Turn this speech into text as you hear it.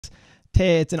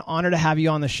Taya, it's an honor to have you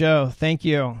on the show. Thank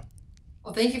you.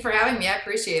 Well, thank you for having me. I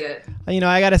appreciate it.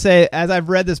 I got to say, as I've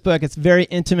read this book, it's very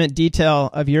intimate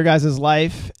detail of your guys'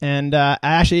 life. And I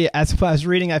actually, as I was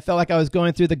reading, I felt like I was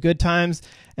going through the good times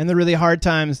and the really hard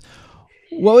times.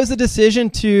 What was the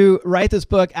decision to write this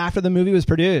book after the movie was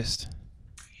produced?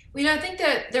 Well, I think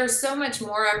that there's so much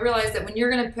more. I realize that when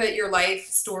you're going to put your life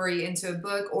story into a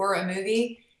book or a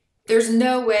movie, there's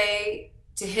no way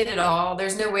to hit it all.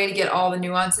 There's no way to get all the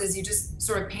nuances. You just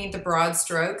sort of paint the broad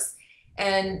strokes.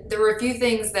 And there were a few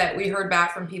things that we heard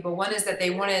back from people. One is that they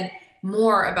wanted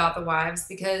more about the wives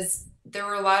because there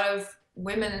were a lot of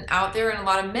women out there and a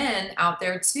lot of men out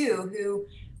there too who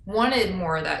wanted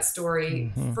more of that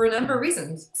story for a number of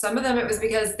reasons. Some of them it was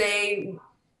because they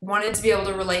wanted to be able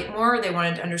to relate more. They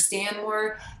wanted to understand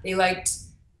more. They liked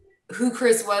who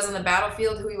Chris was on the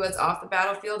battlefield, who he was off the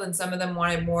battlefield. And some of them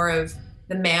wanted more of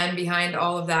the man behind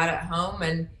all of that at home.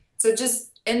 And so it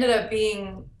just ended up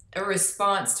being a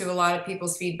response to a lot of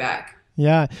people's feedback.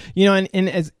 Yeah. And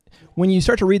as when you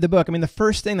start to read the book, I mean, the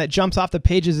first thing that jumps off the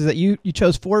pages is that you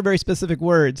chose 4 very specific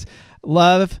words: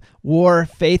 love, war,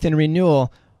 faith, and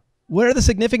renewal. What are the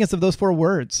significance of those 4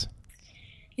 words?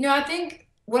 I think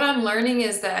what I'm learning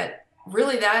is that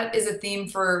really that is a theme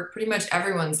for pretty much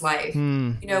everyone's life.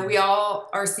 We all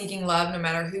are seeking love no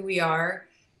matter who we are,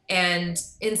 and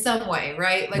in some way,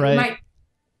 right? Like we might,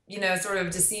 sort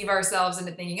of deceive ourselves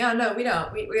into thinking, oh no, we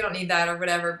don't need that or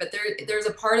whatever. But there's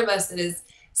a part of us that is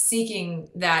seeking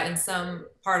that in some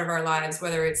part of our lives,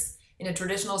 whether it's in a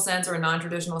traditional sense or a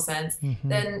non-traditional sense.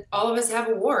 Then all of us have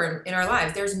a war in our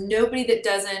lives. There's nobody that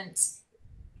doesn't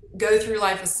go through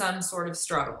life with some sort of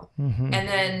struggle. And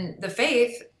then the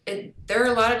faith, there are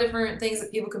a lot of different things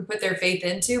that people can put their faith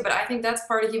into, but I think that's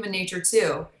part of human nature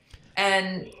too.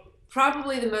 And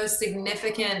probably the most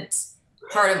significant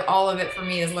part of all of it for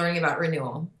me is learning about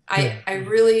renewal. I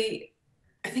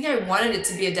think I wanted it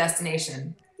to be a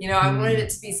destination. I wanted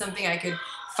it to be something I could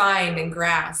find and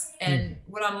grasp. And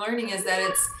what I'm learning is that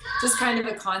it's just kind of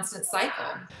a constant cycle.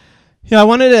 I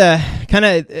wanted to kind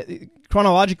of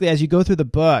chronologically, as you go through the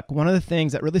book, one of the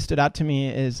things that really stood out to me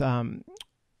is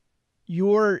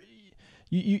you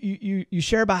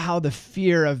share about how the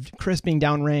fear of Chris being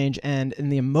downrange and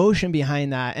the emotion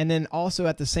behind that, and then also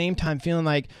at the same time feeling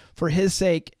like for his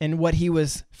sake and what he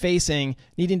was facing,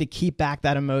 needing to keep back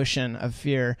that emotion of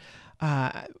fear.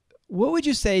 What would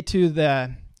you say to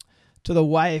the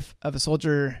wife of a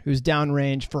soldier who's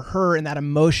downrange, for her and that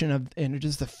emotion of and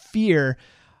just the fear?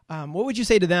 What would you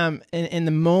say to them in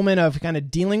the moment of kind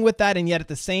of dealing with that, and yet at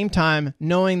the same time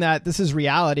knowing that this is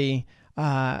reality,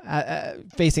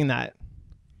 facing that?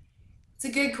 It's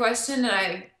a good question. And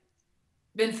I've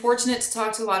been fortunate to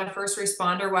talk to a lot of first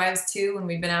responder wives too when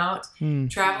we've been out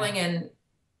traveling. And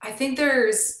I think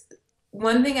there's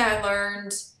one thing I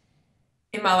learned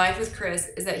in my life with Chris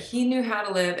is that he knew how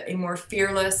to live a more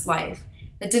fearless life.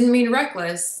 That didn't mean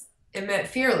reckless. It meant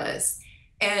fearless.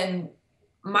 And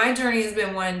my journey has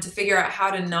been one to figure out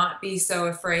how to not be so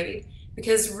afraid,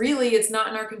 because really it's not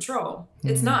in our control.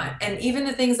 It's not. And even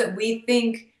the things that we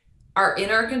think are in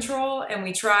our control, and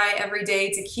we try every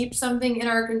day to keep something in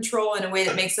our control in a way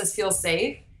that makes us feel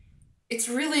safe, it's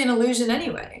really an illusion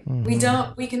anyway. We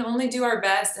can only do our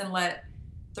best and let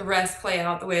the rest play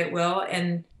out the way it will.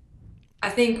 And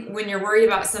I think when you're worried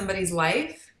about somebody's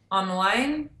life on the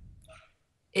line,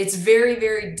 it's very,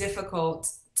 very difficult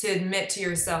to admit to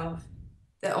yourself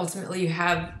that ultimately you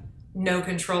have no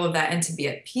control of that and to be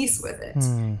at peace with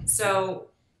it. So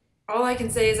all I can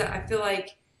say is that I feel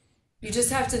like you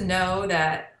just have to know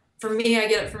that, for me, I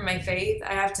get it from my faith.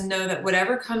 I have to know that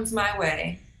whatever comes my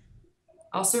way,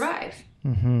 I'll survive.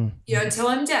 Until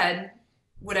I'm dead,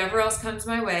 whatever else comes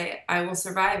my way, I will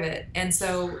survive it. And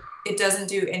so it doesn't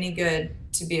do any good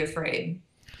to be afraid.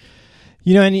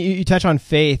 And you touch on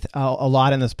faith a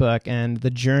lot in this book and the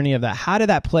journey of that. How did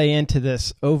that play into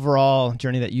this overall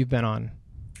journey that you've been on?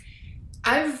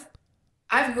 I've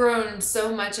grown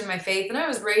so much in my faith, and I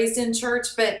was raised in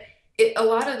church, but a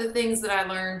lot of the things that I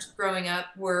learned growing up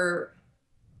were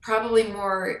probably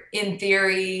more in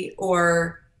theory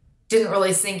or didn't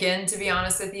really sink in, to be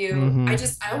honest with you. I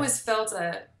always felt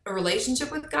a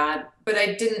relationship with God, but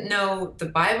I didn't know the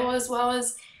Bible as well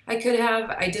as I could have.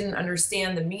 I didn't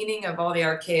understand the meaning of all the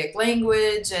archaic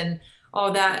language and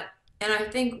all that. And I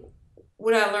think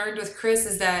what I learned with Chris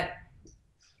is that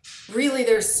really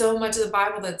there's so much of the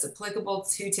Bible that's applicable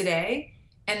to today.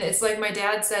 And it's like my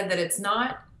dad said, that it's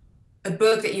not a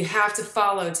book that you have to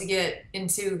follow to get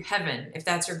into heaven, if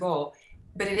that's your goal,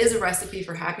 but it is a recipe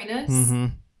for happiness.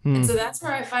 And so that's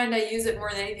where I find I use it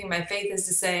more than anything. My faith is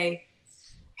to say,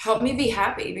 help me be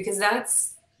happy, because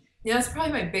that's Yeah, that's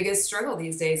probably my biggest struggle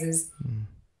these days is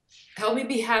help me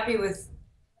be happy with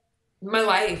my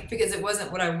life because it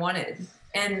wasn't what I wanted.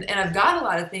 And I've got a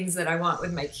lot of things that I want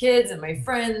with my kids and my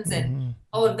friends and Mm-hmm.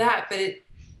 all of that, but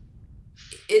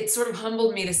it sort of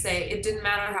humbled me to say it didn't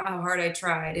matter how hard I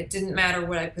tried. It didn't matter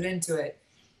what I put into it.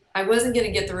 I wasn't going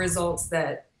to get the results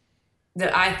that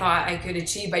I thought I could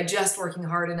achieve by just working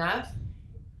hard enough.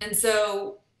 And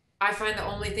so I find the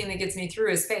only thing that gets me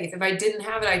through is faith. If I didn't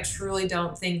have it, I truly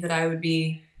don't think that I would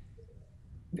be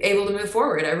able to move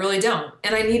forward. I really don't.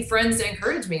 And I need friends to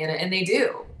encourage me in it, and they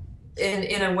do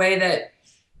in a way that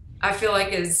I feel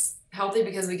like is healthy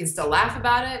because we can still laugh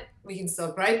about it. We can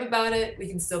still gripe about it. We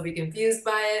can still be confused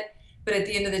by it. But at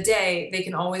the end of the day, they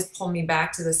can always pull me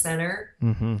back to the center.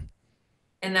 Mm-hmm.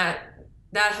 And that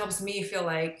helps me feel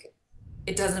like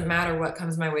it doesn't matter what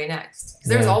comes my way next. Because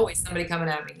there's always somebody coming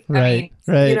at me. Right, I mean,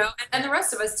 right. you know, and the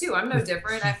rest of us too. I'm no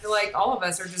different. I feel like all of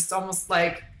us are just almost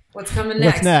like, what's coming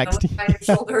next? What's next? You know, what's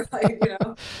your shoulder, like, you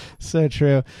know. So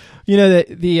true. You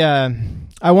know,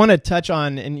 I want to touch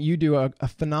on, and you do a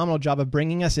phenomenal job of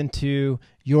bringing us into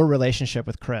your relationship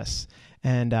with Chris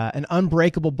and an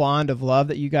unbreakable bond of love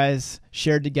that you guys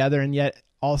shared together, and yet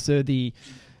also the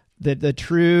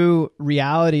true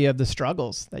reality of the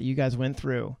struggles that you guys went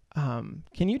through.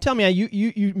 Can you tell me,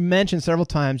 you mentioned several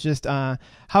times just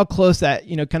how close that,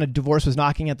 you know, kind of divorce was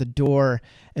knocking at the door,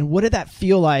 and what did that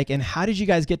feel like, and how did you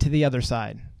guys get to the other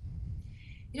side?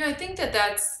 You know, I think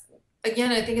that's,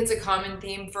 again, I think it's a common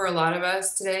theme for a lot of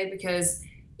us today because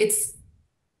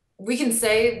we can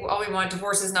say all we want,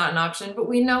 divorce is not an option, but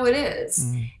we know it is.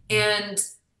 Mm-hmm. And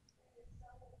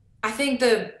I think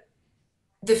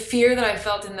the fear that I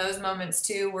felt in those moments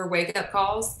too were wake up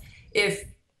calls. If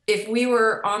we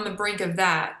were on the brink of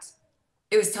that,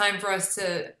 it was time for us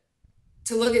to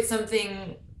look at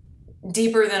something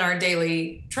deeper than our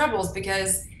daily troubles,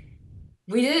 because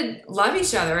we did love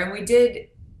each other and we did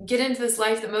get into this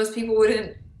life that most people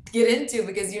wouldn't get into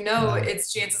because, you know,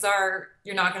 it's chances are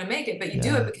you're not going to make it, but you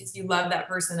do it because you love that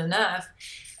person enough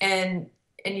and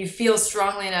you feel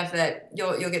strongly enough that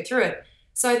you'll get through it.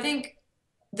 So I think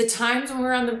the times when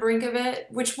we're on the brink of it,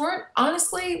 which weren't,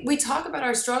 honestly, we talk about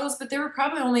our struggles, but there were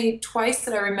probably only twice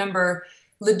that I remember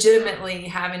legitimately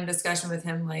having a discussion with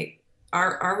him. Like,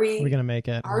 are we going to make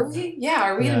it? Are we? Yeah.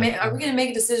 Are we going to make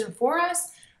a decision for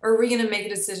us, or are we going to make a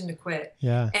decision to quit?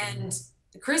 Yeah. And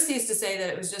Chris used to say that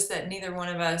it was just that neither one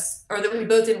of us, or that we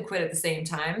both didn't quit at the same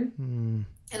time. Mm.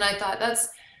 And I thought that's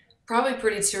probably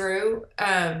pretty true.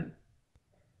 But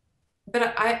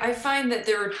I find that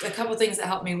there were a couple things that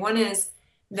helped me. One is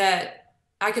that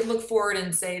I could look forward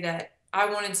and say that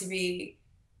I wanted to be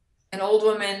an old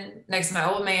woman next to my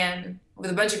old man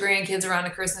with a bunch of grandkids around a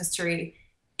Christmas tree.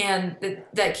 And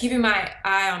that keeping my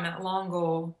eye on that long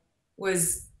goal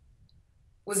was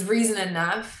reason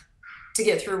enough to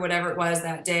get through whatever it was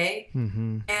that day.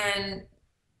 Mm-hmm. And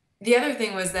the other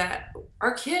thing was that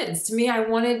our kids, to me, I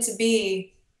wanted to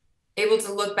be able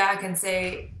to look back and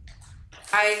say,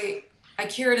 I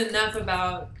cared enough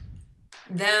about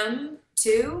them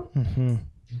too, mm-hmm.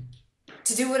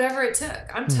 to do whatever it took.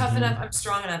 I'm mm-hmm. tough enough. I'm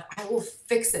strong enough. I will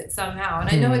fix it somehow. And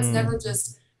I know it's never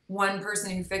just one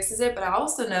person who fixes it, but I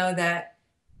also know that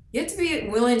you have to be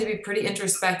willing to be pretty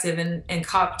introspective and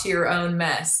cop to your own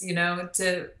mess, you know,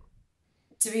 to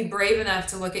be brave enough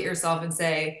to look at yourself and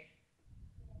say,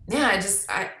 yeah,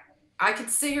 I could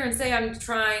sit here and say I'm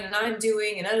trying and I'm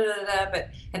doing and but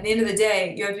at the end of the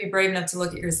day, you have to be brave enough to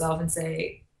look at yourself and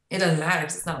say, it doesn't matter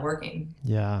because it's not working.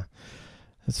 Yeah.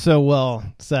 It's so well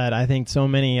said. I think so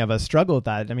many of us struggle with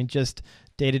that. I mean, just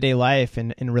day-to-day life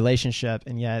and in relationship,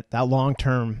 and yet that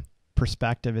long-term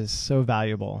perspective is so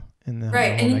valuable.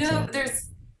 Right. And you know,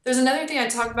 there's another thing I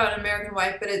talk about in American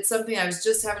Wife, but it's something I was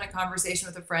just having a conversation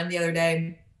with a friend the other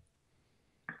day,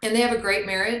 and they have a great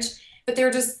marriage, but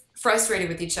they're just frustrated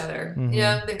with each other. Mm-hmm. You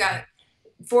know, they've got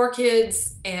 4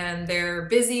 kids and they're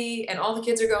busy and all the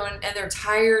kids are going and they're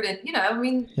tired and, you know, I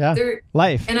mean, they're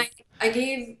life. And I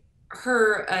gave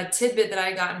her a tidbit that I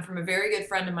had gotten from a very good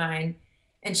friend of mine.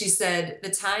 And she said, the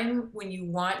time when you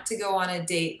want to go on a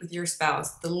date with your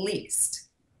spouse, the least,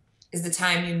 is the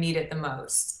time you need it the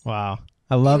most. Wow.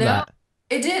 I love that.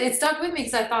 It did. It stuck with me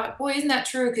because I thought, boy, isn't that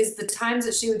true? Because the times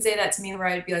that she would say that to me, where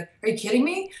I'd be like, are you kidding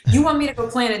me? You want me to go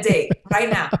plan a date right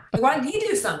now? Like, why didn't he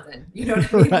do something? You know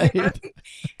what I mean? Right. Like,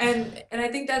 and I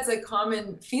think that's a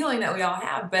common feeling that we all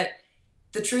have. But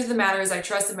the truth of the matter is I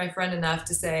trusted my friend enough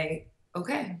to say,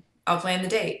 okay, I'll plan the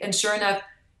date. And sure enough,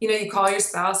 you know, you call your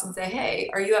spouse and say, hey,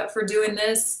 are you up for doing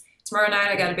this? Tomorrow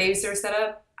night I got a babysitter set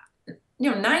up.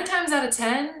 You know, 9 times out of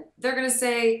 10, they're going to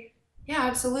say, Yeah,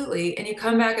 absolutely. And you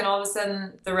come back and all of a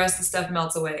sudden the rest of the stuff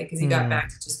melts away because you got back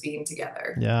to just being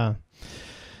together. Yeah.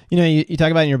 You know, you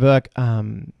talk about in your book,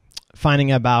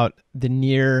 finding about the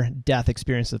near death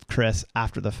experience of Chris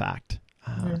after the fact.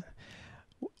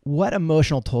 What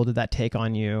emotional toll did that take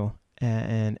on you,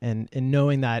 and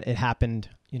knowing that it happened,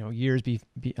 you know, years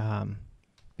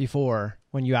before,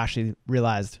 when you actually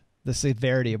realized the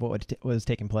severity of what was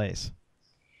taking place?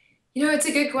 You know, it's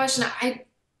a good question.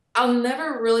 I'll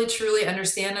never really truly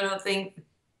understand, I don't think,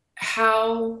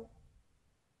 how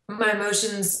my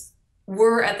emotions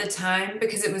were at the time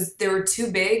because they were too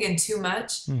big and too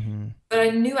much. But I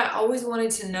knew I always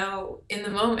wanted to know in the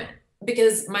moment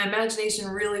because my imagination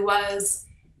really was,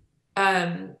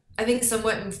 I think,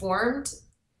 somewhat informed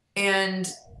and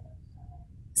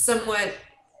somewhat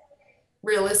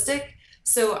realistic.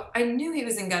 So I knew he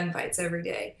was in gunfights every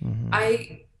day.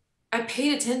 I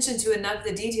paid attention to enough of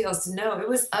the details to know it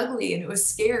was ugly and it was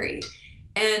scary.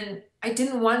 And I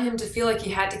didn't want him to feel like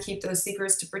he had to keep those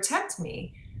secrets to protect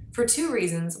me for two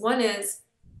reasons. One is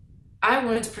I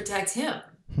wanted to protect him.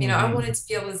 You know, I wanted to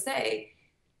be able to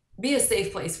be a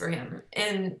safe place for him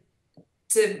and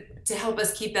to help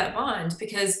us keep that bond.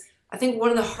 Because I think one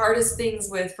of the hardest things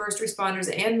with first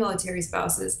responders and military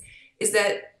spouses is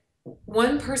that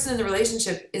one person in the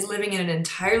relationship is living in an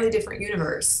entirely different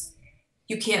universe.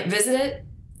 You can't visit it.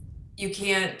 You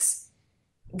can't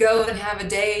go and have a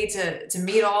day to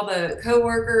meet all the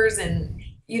coworkers and,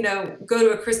 you know, go to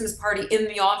a Christmas party in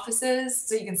the offices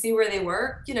so you can see where they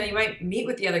work. You know, you might meet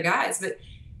with the other guys, but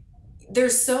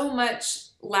there's so much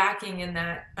lacking in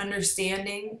that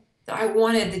understanding that I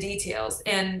wanted the details.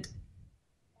 And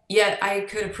yet I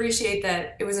could appreciate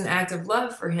that it was an act of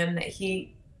love for him that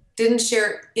he didn't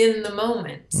share in the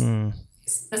moment.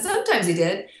 Now, sometimes he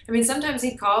did. I mean, sometimes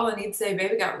he'd call and he'd say,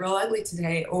 "Baby, got real ugly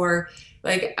today," or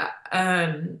like,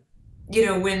 you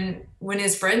know, when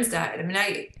his friends died. I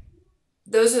mean,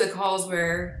 those are the calls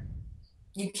where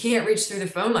you can't reach through the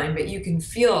phone line, but you can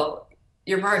feel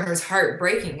your partner's heart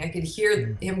breaking. I could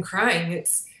hear him crying.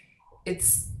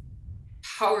 It's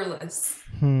powerless,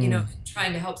 you know,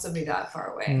 trying to help somebody that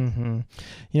far away.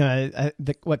 You know,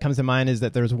 what comes to mind is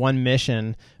that there's one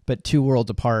mission, but two worlds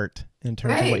apart in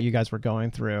terms of what you guys were going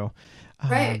through.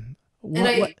 Right.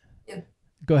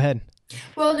 Go ahead.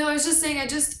 Well, no, I was just saying,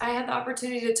 I had the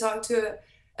opportunity to talk to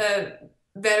a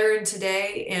veteran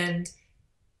today, and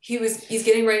he's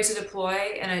getting ready to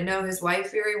deploy, and I know his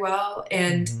wife very well.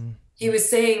 And he was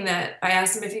saying that I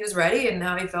asked him if he was ready and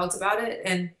how he felt about it.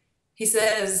 And he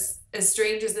says, as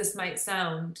strange as this might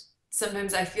sound,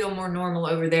 sometimes I feel more normal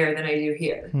over there than I do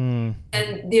here.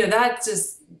 And, you know, that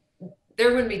just,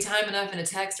 there wouldn't be time enough in a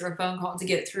text or a phone call to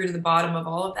get through to the bottom of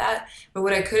all of that. But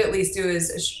what I could at least do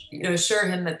is, you know, assure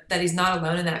him that he's not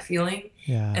alone in that feeling,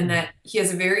 and that he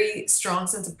has a very strong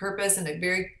sense of purpose and a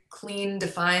very clean,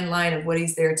 defined line of what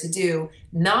he's there to do,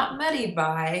 not muddied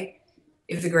by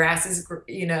if the grass is,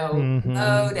 you know,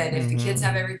 mowed and if the kids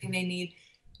have everything they need.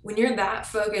 When you're that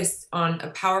focused on a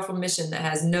powerful mission that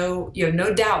has you have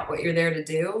no doubt what you're there to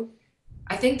do,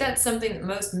 I think that's something that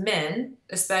most men,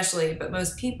 especially, but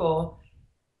most people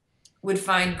would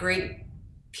find great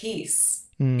peace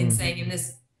in saying, in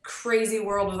this crazy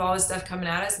world with all this stuff coming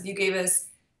at us, if you gave us,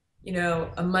 you know,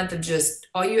 a month of just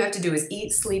all you have to do is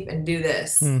eat, sleep, and do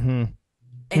this, and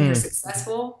you're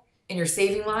successful, and you're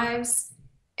saving lives,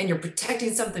 and you're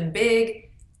protecting something big,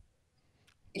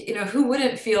 you know, who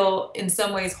wouldn't feel in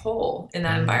some ways whole in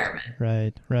that environment?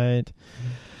 Right.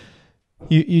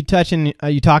 You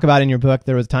talk about in your book,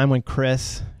 there was a time when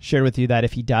Chris shared with you that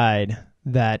if he died,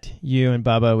 that you and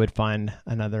Bubba would find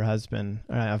another husband,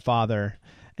 a father,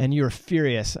 and you were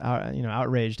furious, you know,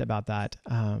 outraged about that.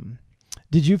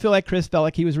 Did you feel like Chris felt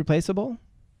like he was replaceable?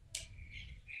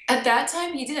 At that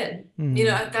time, he did. You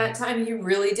know, at that time, he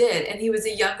really did. And he was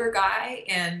a younger guy,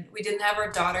 and we didn't have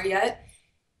our daughter yet.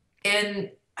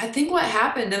 And I think what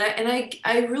happened, and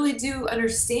I really do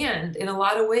understand in a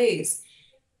lot of ways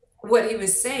what he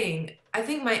was saying. I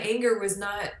think my anger was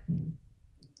not,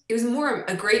 it was more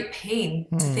a great pain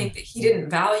to think that he didn't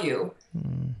value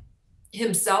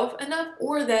himself enough,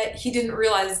 or that he didn't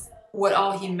realize what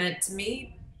all he meant to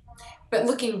me. But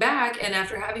looking back and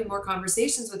after having more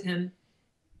conversations with him,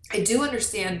 I do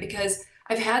understand, because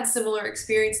I've had similar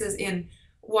experiences in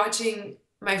watching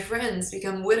my friends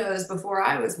become widows before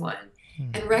I was one,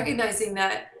 and recognizing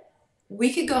that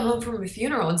we could go home from a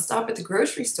funeral and stop at the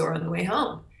grocery store on the way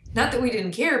home. Not that we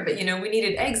didn't care, but, you know, we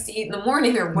needed eggs to eat in the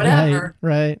morning or whatever.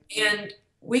 Right. And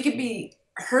we could be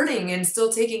hurting and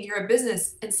still taking care of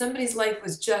business, and somebody's life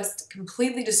was just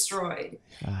completely destroyed.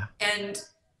 And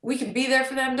we could be there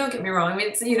for them. Don't get me wrong. I mean,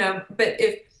 it's, you know, but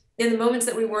in the moments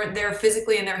that we weren't there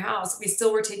physically in their house, we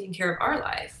still were taking care of our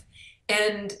life.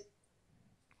 And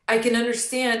I can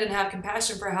understand and have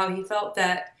compassion for how he felt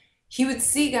that he would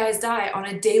see guys die on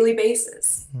a daily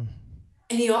basis.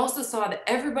 And he also saw that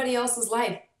everybody else's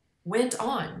life went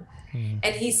on.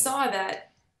 And he saw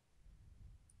that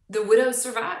the widows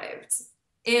survived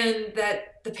and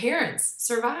that the parents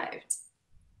survived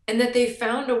and that they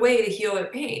found a way to heal their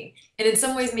pain. And in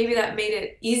some ways, maybe that made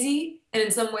it easy, and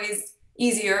in some ways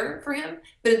easier for him,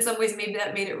 but in some ways, maybe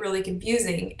that made it really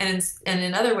confusing. And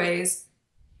in other ways,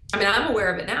 I mean, I'm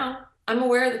aware of it now. I'm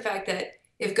aware of the fact that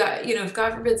if God, if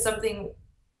God forbid something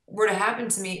were to happen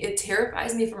to me, it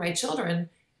terrifies me for my children,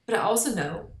 but I also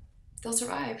know they'll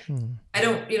survive. I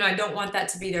don't want that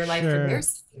to be their life for their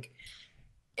sake.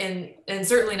 And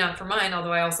certainly not for mine,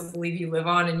 although I also believe you live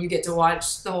on and you get to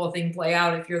watch the whole thing play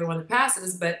out if you're the one that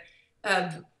passes, but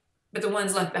the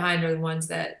ones left behind are the ones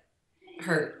that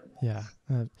hurt. Yeah.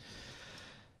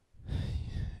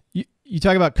 You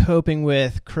talk about coping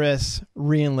with Chris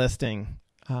re-enlisting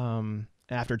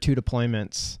after 2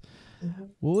 deployments.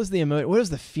 What was what was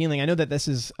the feeling? I know that this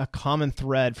is a common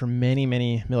thread for many,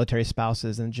 many military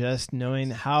spouses, and just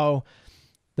knowing how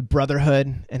the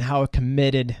brotherhood and how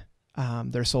committed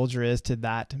their soldier is to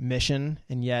that mission,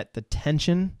 and yet the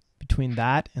tension between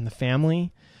that and the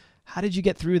family. How did you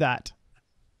get through that?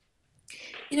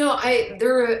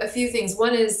 There were a few things.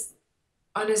 One is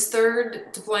on his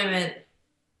 3rd deployment,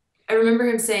 I remember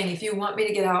him saying, "If you want me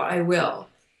to get out, I will."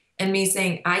 And me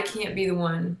saying, "I can't be the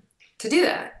one to do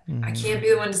that. I can't be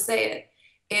the one to say it."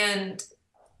 And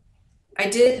I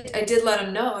did let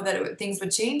him know that things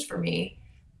would change for me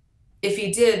if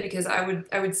he did, because I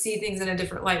would see things in a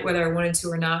different light, whether I wanted to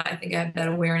or not. I think I had that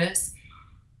awareness.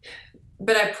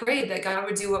 But I prayed that God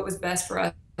would do what was best for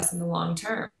us in the long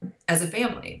term as a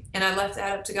family. And I left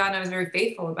that up to God, and I was very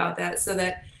faithful about that, so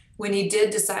that when he did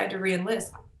decide to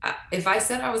re-enlist, if I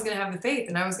said I was going to have the faith,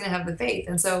 then I was going to have the faith.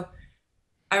 And so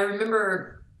I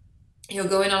remember,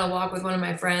 going on a walk with one of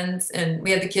my friends, and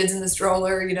we had the kids in the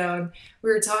stroller, and we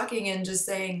were talking and just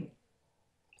saying,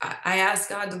 I asked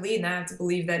God to lead, and I have to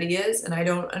believe that he is. And I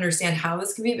don't understand how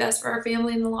this can be best for our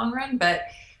family in the long run, but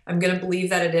I'm going to believe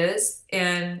that it is.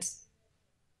 And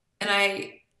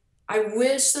I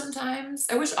wish oftentimes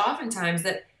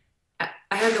that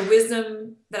I had the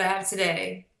wisdom that I have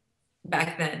today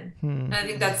back then. And I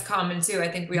think that's common too. I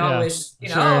think we all wish,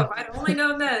 if I'd only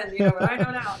known then, what I know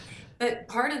now. But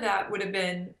part of that would have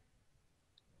been,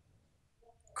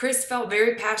 Chris felt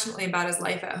very passionately about his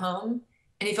life at home,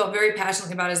 and he felt very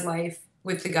passionately about his life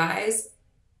with the guys.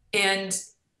 And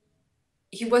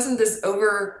he wasn't this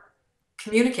over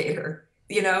communicator,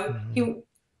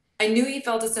 I knew he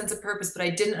felt a sense of purpose, but I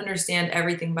didn't understand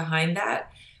everything behind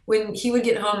that. When he would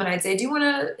get home and I'd say, "Do you want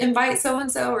to invite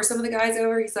so-and-so or some of the guys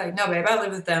over?" He's like, "No, babe, I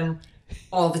live with them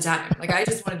all the time. Like, I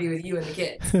just want to be with you and the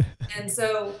kids." And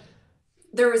so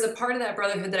there was a part of that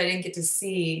brotherhood that I didn't get to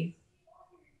see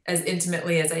as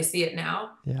intimately as I see it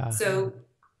now. Yeah. So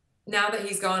now that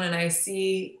he's gone, and I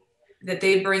see that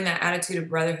they bring that attitude of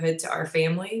brotherhood to our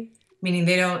family, meaning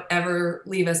they don't ever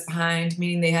leave us behind,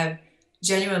 meaning they have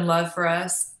genuine love for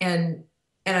us. And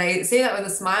I say that with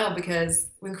a smile, because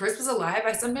when Chris was alive,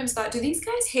 I sometimes thought, do these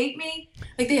guys hate me?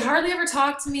 Like, they hardly ever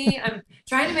talk to me. I'm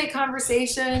trying to make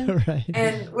conversation. Right.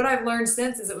 And what I've learned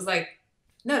since is it was like,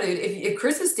 no, dude, if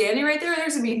Chris is standing right there,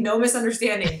 there's gonna be no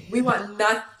misunderstanding. We want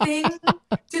nothing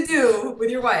to do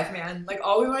with your wife, man. Like,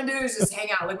 all we want to do is just hang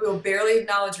out. Like, we will barely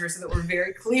acknowledge her, so that we're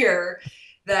very clear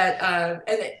that,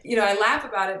 I laugh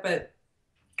about it, but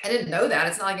I didn't know that.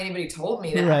 It's not like anybody told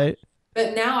me that. Right.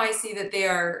 But now I see that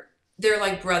they're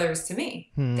like brothers to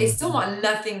me. They still want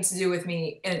nothing to do with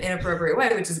me in an inappropriate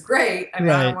way, which is great. I mean,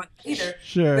 I don't want that either.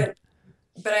 Sure.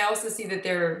 But I also see that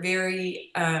they're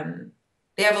very,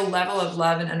 they have a level of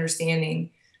love and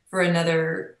understanding for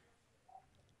another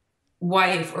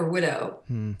wife or widow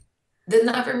that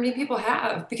not very many people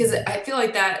have, because I feel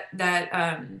like that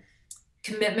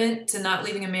commitment to not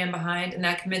leaving a man behind, and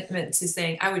that commitment to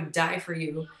saying, "I would die for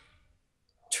you,"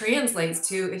 translates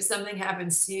to, if something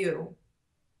happens to you,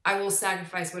 I will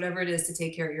sacrifice whatever it is to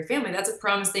take care of your family. That's a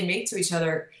promise they make to each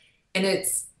other. And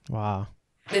it's, wow.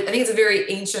 I think it's a very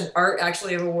ancient art,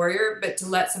 actually, of a warrior, but to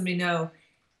let somebody know,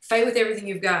 fight with everything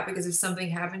you've got, because if something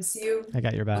happens to you, I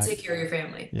got your back. I'll take care of your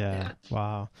family. Yeah.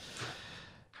 Wow.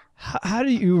 How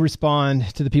do you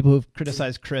respond to the people who've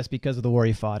criticized Chris because of the war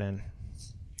he fought in?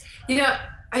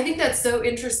 I think that's so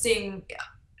interesting,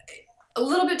 a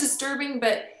little bit disturbing,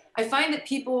 but I find that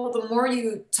people, the more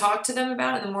you talk to them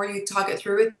about it, and the more you talk it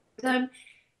through with them,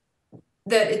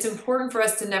 that it's important for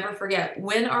us to never forget,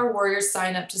 when our warriors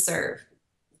sign up to serve,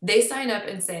 they sign up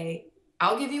and say,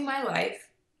 "I'll give you my life,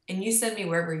 and you send me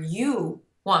wherever you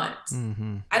want.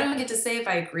 Mm-hmm. I don't get to say if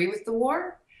I agree with the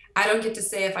war. I don't get to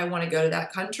say if I want to go to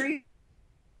that country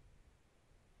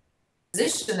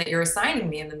position that you're assigning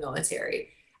me in the military.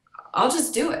 I'll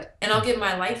just do it, and I'll give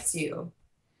my life to you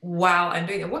while I'm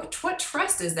doing it. What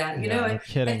trust is that? You know, No I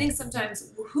kidding. think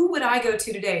sometimes, who would I go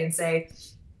to today and say,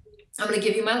 I'm going to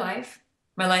give you my life.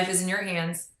 My life is in your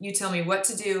hands. You tell me what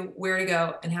to do, where to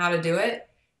go, and how to do it,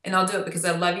 and I'll do it because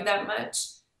I love you that much.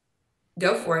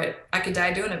 Go for it. I could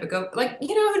die doing it, but go, like,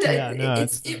 you know, Yeah, no,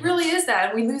 it really is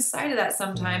that. And we lose sight of that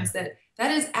sometimes, that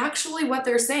that is actually what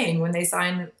they're saying when they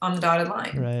sign on the dotted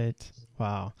line. right.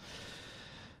 Wow.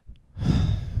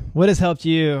 What has helped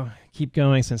you keep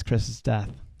going since Chris's death?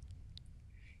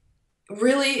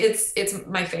 Really, it's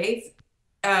my faith,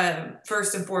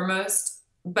 first and foremost.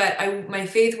 But my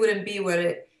faith wouldn't be what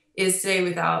it is today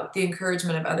without the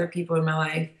encouragement of other people in my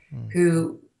life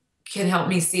who can help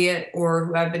me see it, or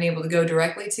who I've been able to go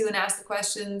directly to and ask the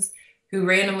questions, who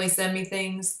randomly send me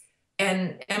things.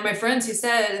 And my friends who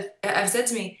have said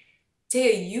to me,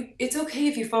 Taya, it's okay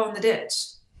if you fall in the ditch.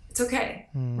 It's okay.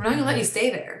 We're not gonna let you stay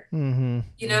there.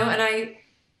 You know, and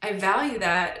I value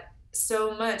that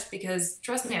so much, because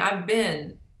trust me, I've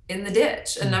been in the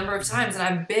ditch a number of times, and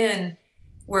I've been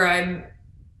where I'm,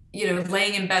 you know,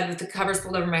 laying in bed with the covers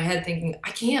pulled over my head thinking,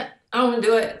 I don't want to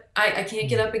do it. I can't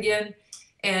get up again.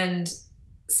 And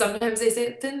sometimes they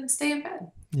say, then stay in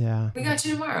bed. Yeah. We got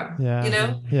you tomorrow. Yeah. You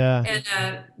know? Yeah.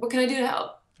 And what can I do to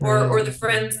help? Right. Or the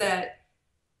friends that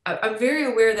I'm very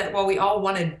aware that while we all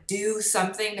want to do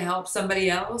something to help somebody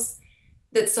else,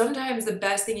 that sometimes the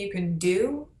best thing you can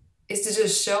do is to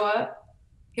just show up.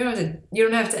 You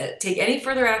don't have to take any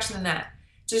further action than that.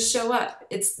 Just show up.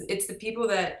 It's the people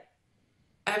that,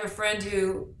 I have a friend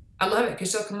who, I love it,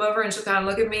 because she'll come over and she'll kind of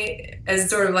look at me as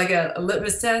sort of like a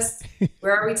litmus test.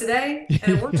 Where are we today?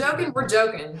 And if we're joking, we're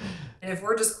joking. And if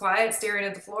we're just quiet, staring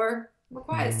at the floor, we're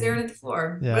quiet, staring at the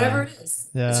floor. Yeah. Whatever it is.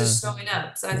 Yeah. It's just showing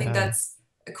up. So I think that's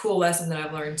a cool lesson that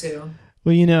I've learned too.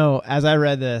 Well, you know, as I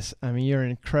read this, I mean, you're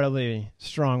an incredibly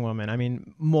strong woman. I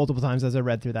mean, multiple times as I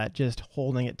read through that, just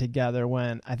holding it together,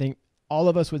 when I think all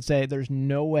of us would say there's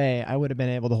no way I would have been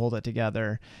able to hold it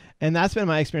together. And that's been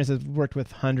my experience. I've worked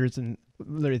with hundreds and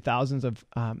literally thousands of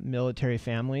military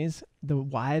families. The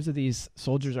wives of these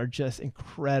soldiers are just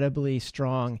incredibly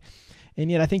strong.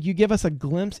 And yet I think you give us a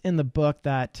glimpse in the book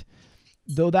that,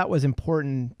 though that was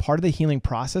important, part of the healing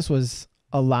process was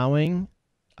allowing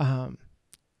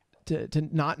to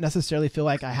not necessarily feel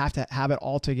like I have to have it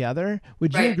all together.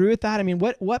 Would you agree with that? I mean,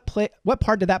 what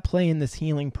part did that play in this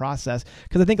healing process?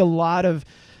 Because I think a lot of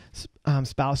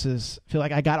spouses feel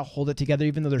like I got to hold it together,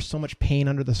 even though there's so much pain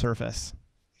under the surface.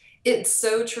 It's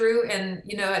so true. And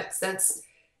you know, that's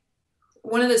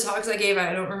one of the talks I gave.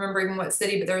 I don't remember even what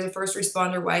city, but there was a first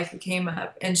responder wife who came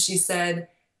up, and she said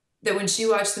that when she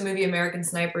watched the movie American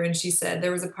Sniper, and she said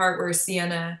there was a part where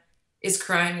Sienna is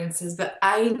crying and says, but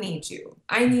I need you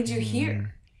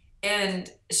here.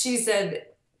 And she said,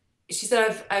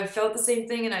 I've felt the same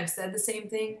thing, and I've said the same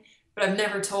thing, but I've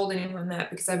never told anyone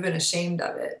that because I've been ashamed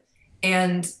of it.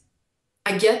 And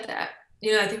I get that.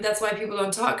 You know, I think that's why people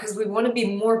don't talk, because we want to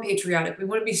be more patriotic. We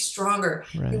want to be stronger.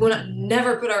 We want to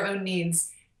never put our own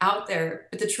needs out there.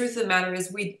 But the truth of the matter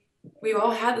is we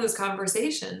all had those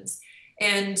conversations.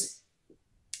 And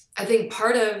I think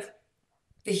part of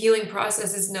the healing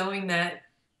process is knowing that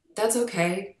that's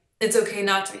okay. It's okay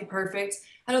not to be perfect.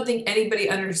 I don't think anybody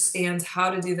understands how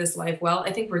to do this life well.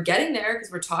 I think we're getting there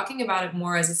because we're talking about it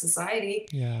more as a society.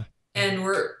 Yeah. And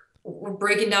we're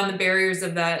breaking down the barriers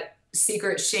of that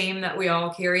secret shame that we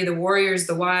all carry, the warriors,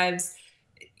 the wives.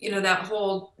 You know, that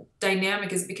whole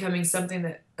dynamic is becoming something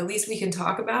that at least we can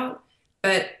talk about.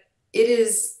 But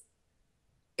it's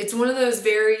one of those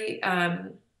very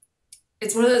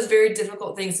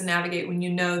difficult things to navigate when you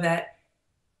know that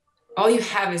all you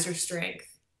have is your strength,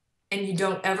 and you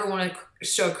don't ever want to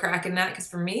show a crack in that. Because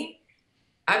for me,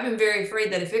 I've been very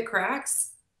afraid that if it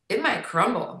cracks, it might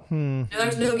crumble. You know,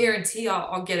 there's no guarantee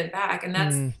I'll get it back. And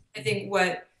that's, I think,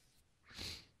 what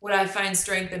I find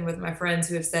strength in with my friends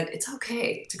who have said, it's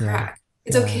okay to crack.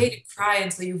 It's okay to cry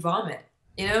until you vomit.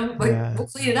 You know, like we'll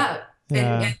clean it up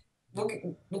and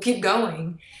we'll keep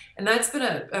going. And that's been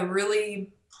a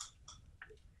really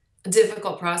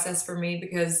difficult process for me,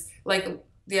 because like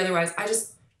the otherwise,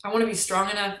 I want to be strong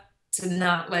enough to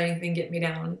not let anything get me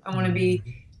down. I want to be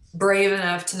brave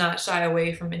enough to not shy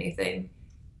away from anything.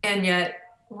 And yet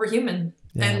we're human.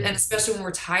 And especially when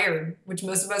we're tired, which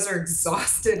most of us are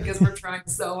exhausted because we're trying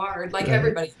so hard, like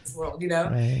everybody in this world, you know,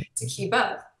 to keep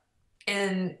up.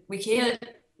 And we can't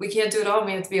do it all.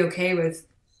 We have to be okay with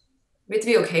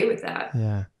that.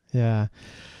 Yeah. Yeah.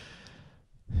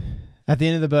 At the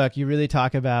end of the book, you really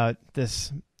talk about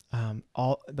this,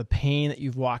 all the pain that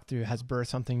you've walked through has birthed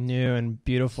something new and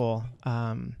beautiful.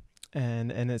 And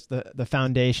it's the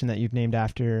foundation that you've named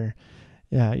after,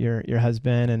 your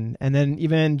husband. And then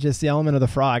even just the element of the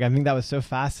frog. I think that was so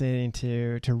fascinating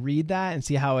to read that and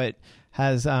see how it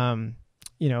has,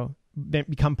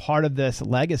 become part of this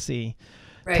legacy.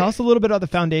 Right. Tell us a little bit about the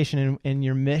foundation and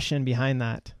your mission behind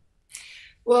that.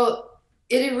 Well,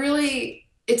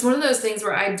 it's one of those things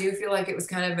where I do feel like it was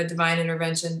kind of a divine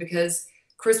intervention, because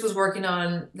Chris was working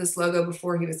on this logo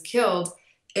before he was killed.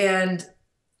 And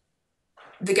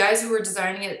the guys who were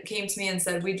designing it came to me and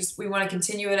said, we want to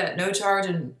continue it at no charge,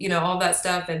 and, all that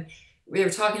stuff. And we were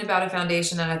talking about a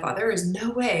foundation, and I thought, there's no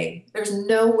way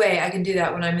I can do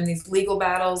that when I'm in these legal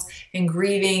battles and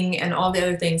grieving and all the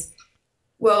other things.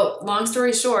 Well, long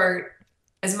story short,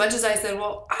 as much as I said,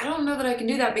 well, I don't know that I can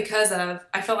do that, because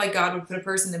I felt like God would put a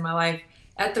person in my life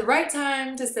at the right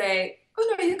time to say,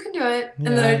 oh no, you can do it. And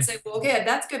then I'd say, well, okay,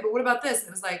 that's good, but what about this? And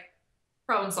it was like,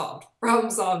 problem solved.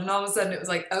 And all of a sudden it was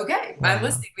like, okay, I'm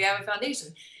listening. We have a foundation.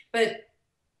 But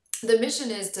the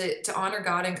mission is to honor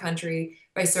God and country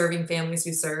by serving families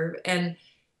who serve. And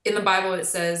in the Bible, it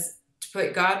says to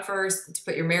put God first, to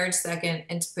put your marriage second,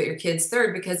 and to put your kids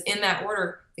third, because in that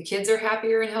order, the kids are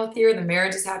happier and healthier, the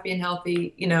marriage is happy and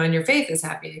healthy, and your faith is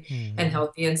happy and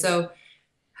healthy. And so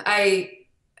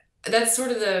that's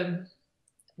sort of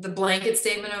the blanket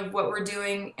statement of what we're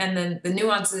doing. And then the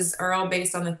nuances are all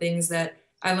based on the things that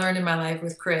I learned in my life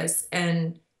with Chris.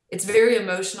 And it's very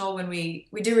emotional when we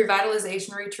do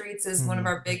revitalization retreats is one of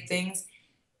our big things.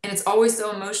 And it's always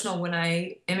so emotional when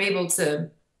I am able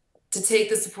to take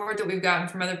the support that we've gotten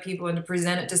from other people and to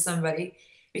present it to somebody,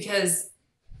 because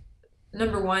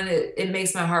number one, it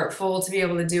makes my heart full to be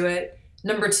able to do it.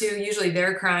 Number two, usually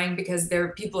they're crying because they're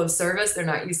people of service. They're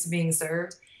not used to being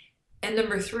served. And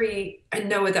number three, I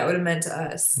know what that would have meant to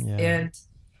us. Yeah. And,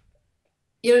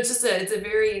 it's a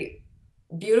very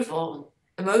beautiful,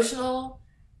 emotional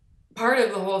part of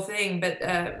the whole thing. But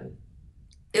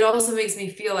it also makes me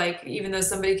feel like even though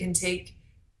somebody can take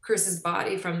Chris's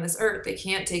body from this earth, they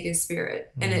can't take his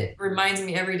spirit. And it reminds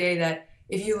me every day that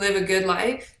if you live a good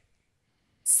life,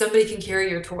 somebody can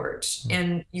carry your torch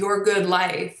and your good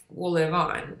life will live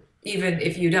on, even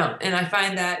if you don't. And I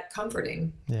find that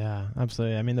comforting. Yeah,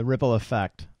 absolutely. I mean, the ripple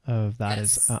effect of that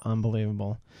is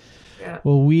unbelievable. Yeah.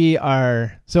 Well, we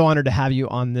are so honored to have you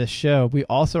on this show. We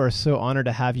also are so honored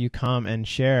to have you come and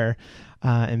share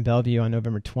in Bellevue on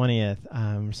November 20th.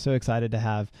 We're so excited to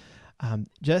have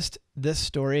just this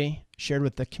story shared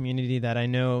with the community that I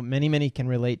know many, many can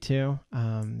relate to.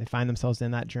 They find themselves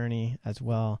in that journey as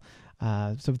well.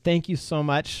 So thank you so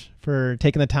much for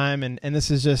taking the time. And this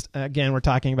is just, again, we're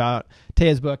talking about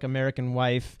Taya's book, American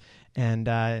Wife, and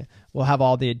we'll have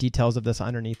all the details of this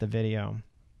underneath the video.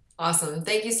 Awesome.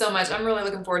 Thank you so much. I'm really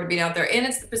looking forward to being out there. And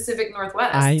it's the Pacific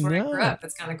Northwest. That's where I grew up.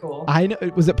 That's kind of cool. I know.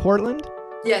 Was it Portland?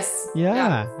 Yes.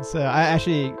 Yeah. So I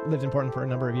actually lived in Portland for a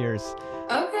number of years.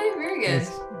 Okay. Very good.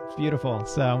 It's beautiful.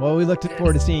 So, well, we look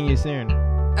forward to seeing you soon.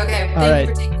 Okay. Thank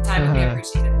you for taking the time with me. I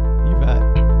appreciate it.